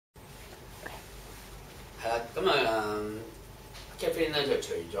係啦，咁Catherine 咧就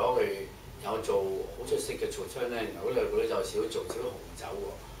除咗佢有做好出色嘅櫥窗咧，然後佢就少做少紅酒喎。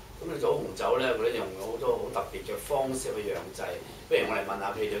咁你做紅酒咧，佢咧用好多好特別嘅方式去釀製。不如我哋問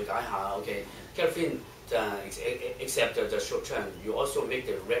下佢了解下 ，OK？Catherine 就 except the short term, you also make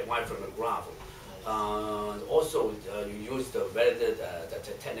the red wine from the gravel. Also, you use the very the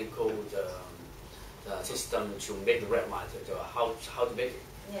technical system to make the red wine. How to make it?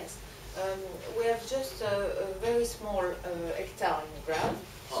 Yes. We have just a very small hectare in ground,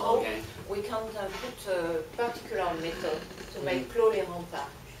 so we can put a particular method to make clos les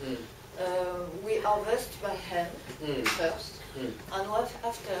remparts. We harvest by hand first, and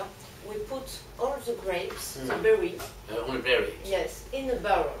after we put all the grapes, the berry. Only berry. Yes, in the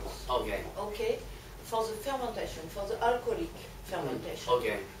barrels. Okay. Okay, for the fermentation, for the alcoholic fermentation.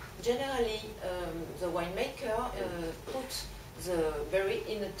 Okay. Generally, the winemaker puts the berry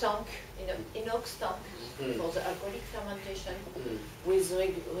in a tank, in an inox tank for the alcoholic fermentation with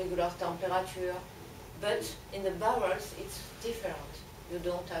regular temperature. But in the barrels, it's different. You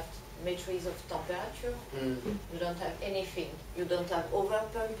don't have matrix of temperature. You don't have anything. You don't have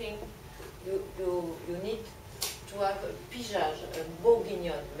over-pumping. You need to have a pigeage, a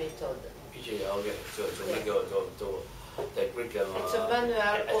bourguignon method. Pigeage, okay. So make the grip. It's a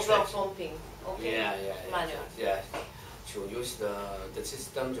manual over-pumping. Okay. Yeah. Manual. Yeah. To use the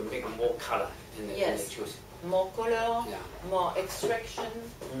system to make more color in the juice. More color, more extraction.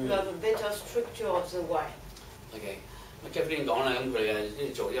 You have a better structure of the wine. Okay. Catherine 講啦，咁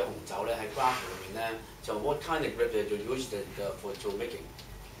佢做啲紅酒咧喺 gravel 裏面咧，就 what kind of grape you use for making?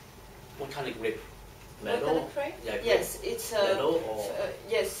 What kind of grape? Merlot. What kind of grape? Yeah, yes, it's Merlot or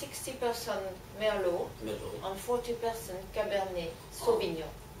 60% Merlot and 40% Cabernet Sauvignon.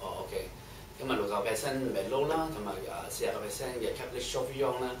 OK。咁60% Merlot 啦，同埋40% 嘅 Cabernet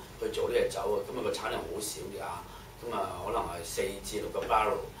Sauvignon 啦，去做呢隻酒啊，咁個產量好少㗎，咁可能係4至6個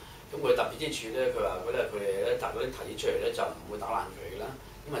barrel。咁佢特別之處咧，佢話佢哋摘嗰啲提子出嚟咧就唔會打爛佢啦。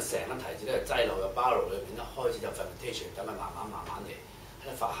咁成粒提子咧擠落個 barrel 裏邊咧，開始就 fermentation，等佢慢慢嚟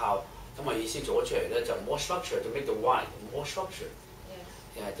喺度發酵。咁意思做咗出嚟咧就 more structure to make the wine more structure，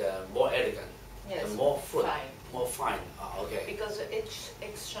 more elegant， more fruit， more fine。OK。Because each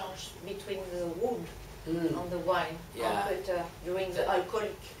exchange between the wood and the wine are better during the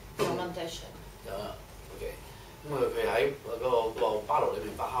alcoholic fermentation。OK。咁佢喺嗰個巴爐裏面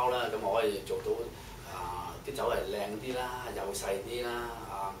發酵啦，咁我可以做到啲酒係靚啲啦，又細啲啦，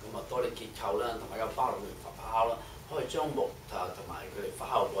咁多啲結構啦，同埋個巴爐裏面發酵啦，可以將木同埋佢哋發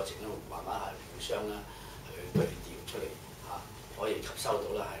酵嘅過程咧，慢慢係互相咧去對調出嚟可以吸收到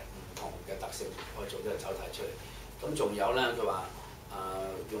咧係唔同嘅特性，可以做呢個酒體出嚟。咁仲有咧，佢話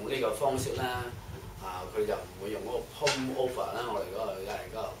用呢個方式咧，佢就唔會用嗰個 pump over 啦，我哋嗰個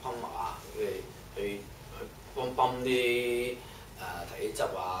係嗰個 pump 去泵啲提子汁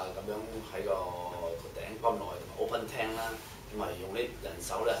咁樣喺個頂泵落去，同埋 open 廳啦，咁咪用啲人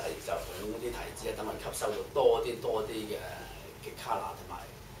手咧係就用啲提子咧，等佢吸收到多啲嘅 colour 同埋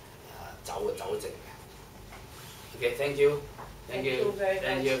酒精嘅。OK，thank you，thank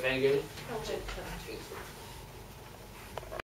you，thank you，thank you。